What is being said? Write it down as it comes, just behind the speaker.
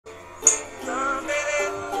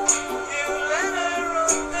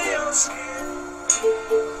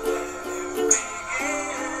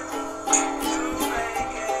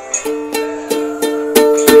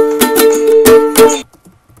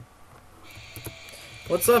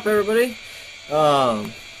What's up, everybody?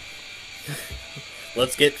 Um,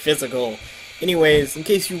 let's get physical. Anyways, in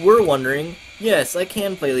case you were wondering, yes, I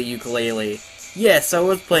can play the ukulele. Yes, I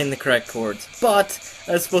was playing the correct chords, but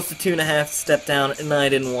I was supposed to tune a half step down, and I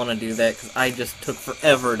didn't want to do that because I just took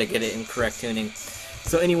forever to get it in correct tuning.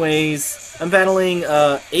 So anyways, I'm battling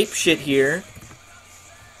apeshit here,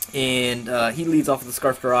 and he leads off with the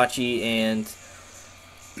Scarf Garachi, and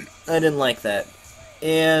I didn't like that.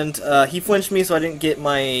 And he flinched me, so I didn't get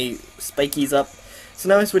my spikies up. So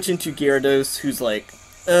now I switch into Gyarados, who's like,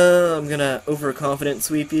 I'm gonna overconfident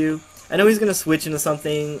sweep you. I know he's gonna switch into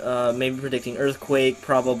something, maybe predicting Earthquake,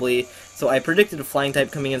 probably. So I predicted a flying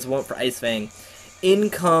type coming in, so I went for Ice Fang. In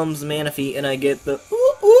comes Manaphy, and I get the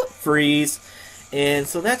freeze. And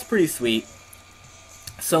so that's pretty sweet.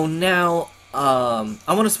 So now, I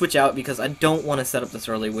want to switch out because I don't want to set up this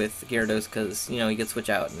early with Gyarados because, you know, he could switch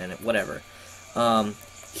out and then whatever.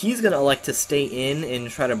 He's going to elect to stay in and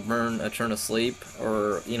try to burn a turn of sleep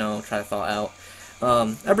or, you know, try to thaw out.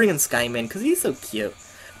 I bring in Skyman because he's so cute.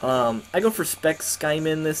 I go for Spec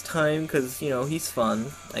Skyman this time because, you know, he's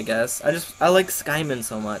fun, I guess. I like Skyman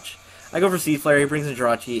so much. I go for Sea Flare, he brings in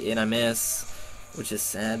Jirachi, and I miss, which is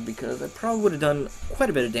sad because I probably would have done quite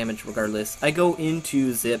a bit of damage regardless. I go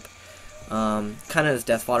into Zip, kind of as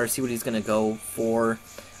Death Fodder, see what he's going to go for.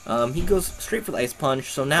 He goes straight for the Ice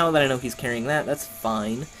Punch, so now that I know he's carrying that, that's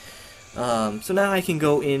fine. So now I can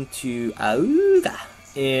go into Auga,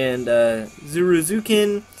 and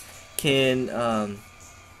Zuruzukin can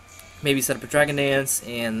maybe set up a Dragon Dance,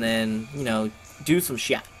 and then, you know, do some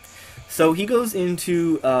shit. So he goes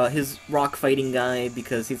into his rock fighting guy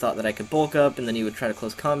because he thought that I could bulk up and then he would try to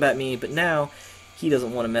close combat me, but now he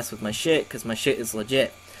doesn't want to mess with my shit because my shit is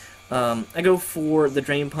legit. I go for the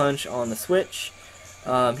Drain Punch on the switch.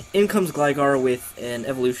 In comes Gligar with an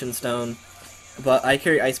Evolution Stone, but I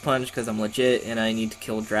carry Ice Punch because I'm legit and I need to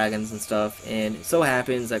kill dragons and stuff, and it so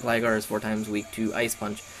happens that Gligar is 4 times weak to Ice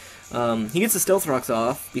Punch. He gets the Stealth Rocks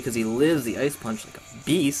off because he lives the Ice Punch like a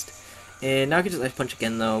beast. And now I can just Ice Punch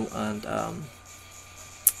again, though, and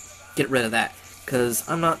get rid of that, because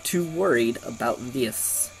I'm not too worried about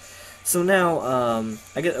this. So now,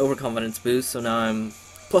 I get Overconfidence boost, so now I'm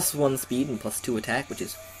 +1 speed and +2 attack, which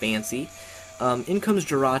is fancy. In comes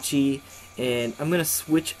Jirachi, and I'm going to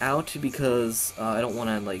switch out because I don't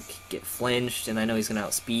want to, like, get flinched, and I know he's going to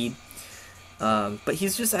outspeed. But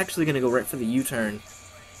he's just actually going to go right for the U-turn.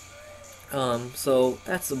 So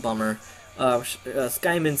that's a bummer.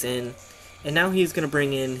 Skyman's in. And now he's going to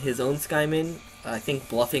bring in his own Skyman, I think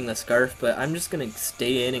bluffing the Scarf, but I'm just going to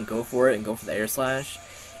stay in and go for it and go for the Air Slash.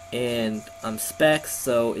 And I'm Specs,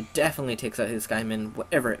 so it definitely takes out his Skyman,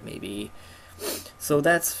 whatever it may be. So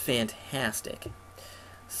that's fantastic.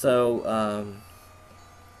 So,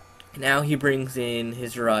 now he brings in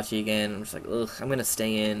his Jirachi again. I'm just like, ugh, I'm going to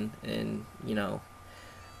stay in and, you know,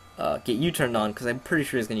 get U-turned on, because I'm pretty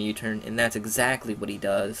sure he's going to U-turn, and that's exactly what he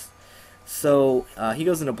does. So, he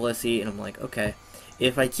goes into Blissey, and I'm like, okay,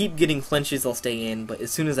 if I keep getting flinches, I'll stay in, but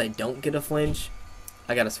as soon as I don't get a flinch,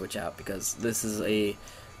 I gotta switch out, because this is a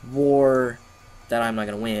war that I'm not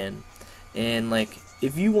gonna win. And, like,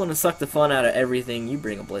 if you want to suck the fun out of everything, you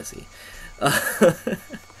bring a Blissey.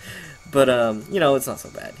 But, you know, it's not so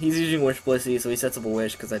bad. He's using Wish Blissey, so he sets up a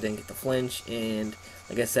Wish because I didn't get the flinch, and,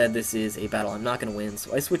 like I said, this is a battle I'm not gonna win,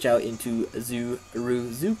 so I switch out into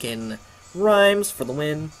Zuruzukin. Rhymes for the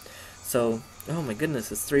win. So, oh my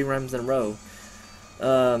goodness, it's 3 rhymes in a row.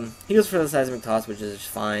 He goes for the Seismic Toss, which is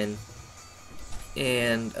fine.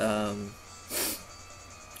 And,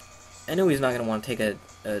 I know he's not going to want to take a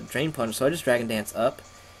Drain Punch, so I just Dragon Dance up.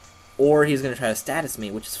 Or he's going to try to Status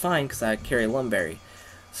me, which is fine, because I carry Lumberry.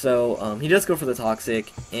 So, he does go for the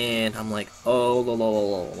Toxic, and I'm like, oh,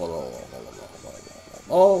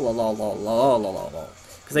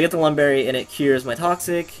 because I get the Lumberry, and it cures my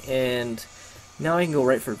Toxic, and now I can go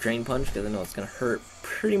right for Drain Punch, because I know it's going to hurt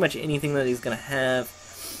pretty much anything that he's going to have,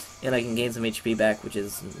 and I can gain some HP back, which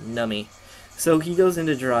is nummy. So he goes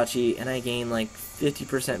into Jirachi, and I gain like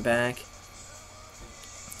 50% back,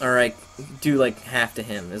 or I do like half to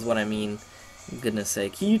him, is what I mean, goodness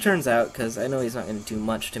sake. He turns out, because I know he's not going to do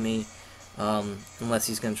much to me, unless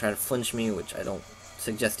he's going to try to flinch me, which I don't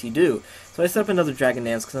suggest he do. So I set up another Dragon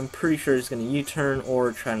Dance, because I'm pretty sure he's going to U-turn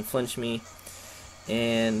or try and flinch me.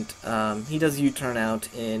 And he does U-turn out,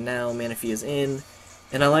 and now Manaphy is in,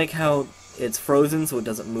 and I like how it's frozen so it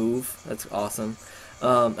doesn't move. That's awesome.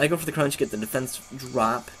 I go for the Crunch, get the defense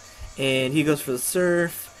drop, and he goes for the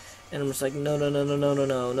Surf, and I'm just like, no,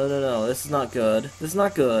 this is not good. This is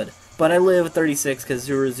not good. But I live at 36 because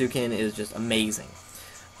Zuruzukin is just amazing.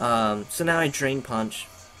 So now I Drain Punch,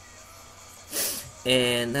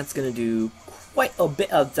 and that's going to do quite a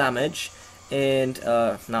bit of damage. And,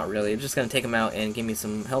 not really, it's just going to take him out and give me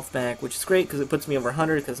some health back, which is great, because it puts me over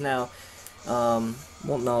 100, because now, well,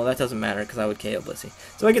 no, that doesn't matter, because I would KO Blissey.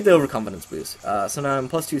 So I get the overconfidence boost. So now I'm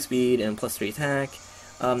 +2 speed and +3 attack.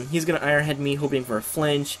 He's going to Iron Head me, hoping for a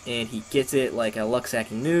flinch, and he gets it like a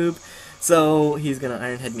luck-sacking noob. So he's going to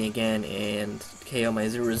Iron Head me again and KO my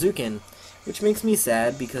Zuruzukin, which makes me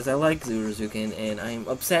sad, because I like Zuruzukin, and I'm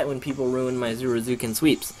upset when people ruin my Zuruzukin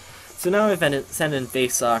sweeps. So now I've sent in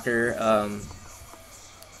Face Soccer,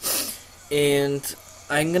 and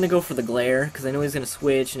I'm going to go for the Glare, because I know he's going to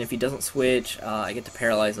switch, and if he doesn't switch, I get to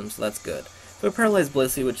paralyze him, so that's good. So I paralyze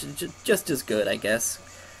Blissey, which is just as good, I guess.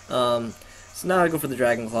 So now I go for the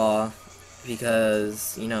Dragon Claw,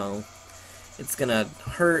 because, you know, it's going to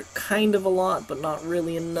hurt kind of a lot, but not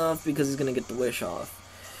really enough, because he's going to get the Wish off.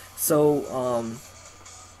 So,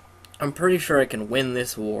 I'm pretty sure I can win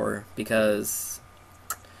this war, because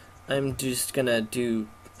I'm just gonna do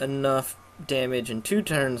enough damage in 2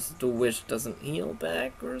 turns the Wish doesn't heal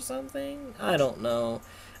back or something? I don't know.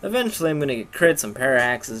 Eventually I'm gonna get crits and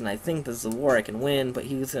paraxes, and I think this is a war I can win, but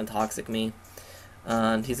he's gonna Toxic me.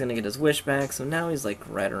 And he's gonna get his Wish back, so now he's like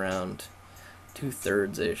right around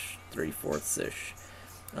 2/3-ish, 3/4-ish.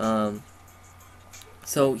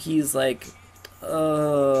 So he's like,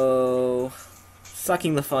 oh,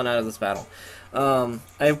 sucking the fun out of this battle.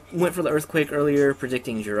 I went for the Earthquake earlier,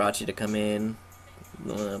 predicting Jirachi to come in,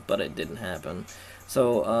 but it didn't happen.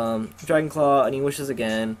 So, Dragon Claw, and he wishes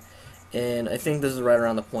again, and I think this is right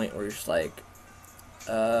around the point where you're just like,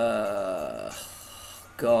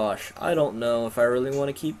 gosh, I don't know if I really want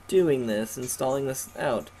to keep doing this, installing this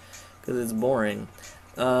out, because it's boring.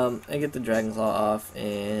 I get the Dragon Claw off,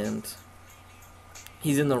 and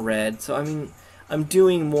he's in the red, so I mean, I'm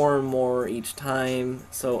doing more and more each time,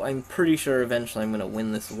 so I'm pretty sure eventually I'm going to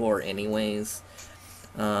win this war anyways.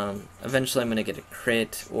 Eventually I'm going to get a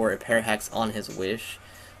crit or a Parahax on his Wish,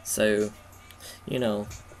 so, you know,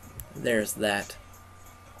 there's that.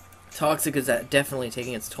 Toxic is definitely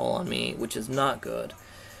taking its toll on me, which is not good.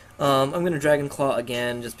 I'm going to Dragon Claw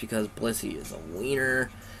again, just because Blissey is a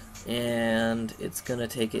wiener, and it's going to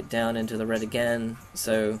take it down into the red again,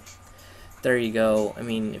 so there you go. I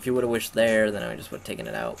mean, if you would have wished there, then I just would have taken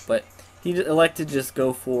it out. But he elected to just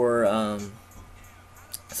go for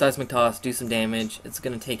Seismic Toss, do some damage. It's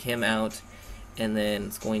going to take him out, and then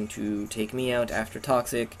it's going to take me out after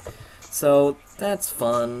Toxic. So that's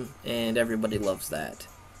fun, and everybody loves that.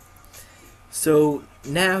 So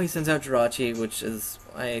now he sends out Jirachi, which is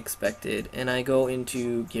I expected, and I go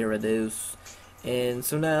into Gyarados. And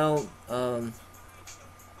so now,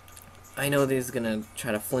 I know that he's gonna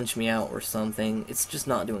try to flinch me out or something. It's just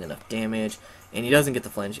not doing enough damage, and he doesn't get the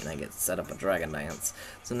flinch, and I get set up a Dragon Dance.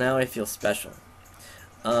 So now I feel special.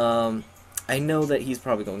 I know that he's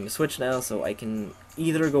probably going to switch now, so I can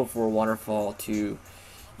either go for a Waterfall to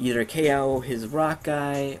either KO his Rock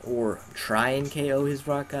Guy or try and KO his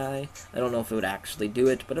Rock Guy. I don't know if it would actually do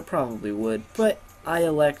it, but it probably would. But I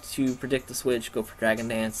elect to predict the switch, go for Dragon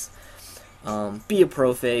Dance, be a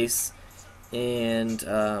pro face. And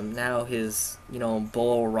now his, you know,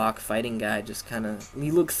 bull rock fighting guy just kind of,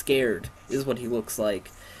 he looks scared, is what he looks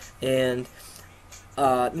like. And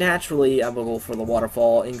naturally, I will go for the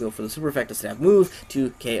Waterfall and go for the super effective stab move to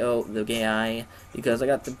KO the guy, because I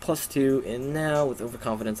got the +2, and now with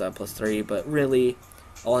overconfidence I have +3, but really,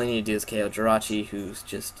 all I need to do is KO Jirachi, who's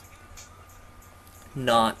just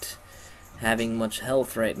not having much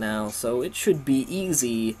health right now, so it should be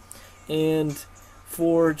easy. And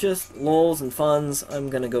for just lulz and funs, I'm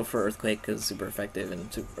going to go for Earthquake, because it's super effective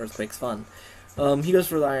and Earthquake's fun. He goes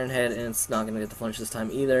for the Iron Head, and it's not going to get the flinch this time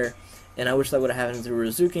either. And I wish I would have had him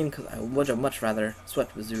Zuruzukin, because I would have much rather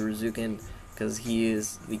swept with Zuruzukin, because he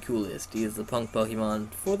is the coolest. He is the punk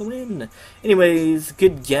Pokemon for the win. Anyways,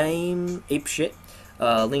 good game, apeshit.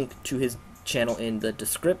 Link to his channel in the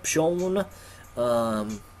description.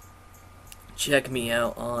 Check me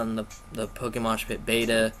out on the Pokemon Pit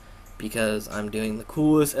beta, because I'm doing the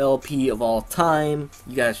coolest LP of all time.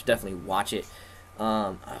 You guys should definitely watch it.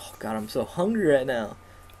 Oh god, I'm so hungry right now.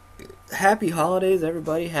 Happy holidays,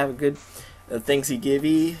 everybody. Have a good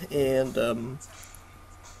Thanksgiving, and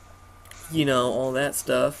you know, all that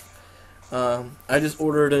stuff. I just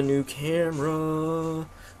ordered a new camera,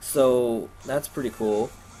 so that's pretty cool.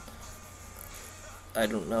 I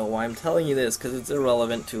don't know why I'm telling you this, because it's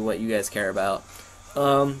irrelevant to what you guys care about.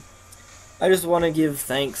 I just want to give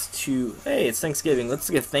thanks to, hey, it's Thanksgiving, let's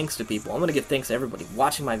give thanks to people. I'm going to give thanks to everybody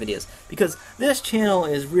watching my videos, because this channel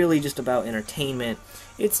is really just about entertainment.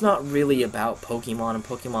 It's not really about Pokemon and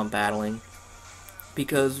Pokemon battling,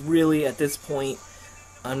 because really at this point,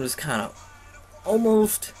 I'm just kind of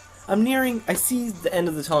almost I see the end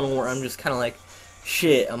of the tunnel where I'm just kind of like,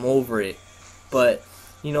 shit, I'm over it. But,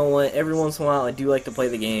 you know what, every once in a while I do like to play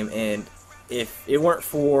the game, and if it weren't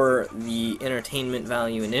for the entertainment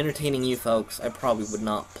value and entertaining you folks, I probably would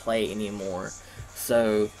not play anymore.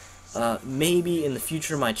 So, maybe in the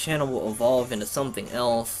future my channel will evolve into something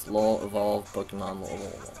else, lol, evolve, Pokemon, lol, lol,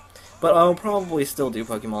 lol. But I'll probably still do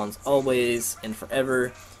Pokemons always and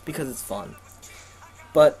forever, because it's fun.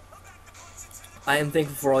 But, I am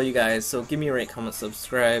thankful for all you guys, so give me a rate, comment,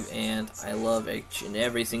 subscribe, and I love each and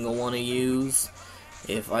every single one of yous.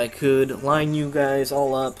 If I could line you guys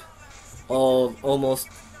all up, almost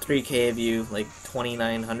 3K of you, like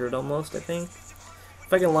 2,900 almost, I think.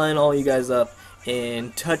 If I can line all you guys up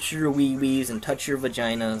and touch your wee-wees and touch your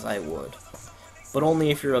vaginas, I would. But only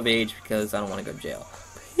if you're of age, because I don't want to go to jail.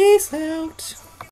 Peace out!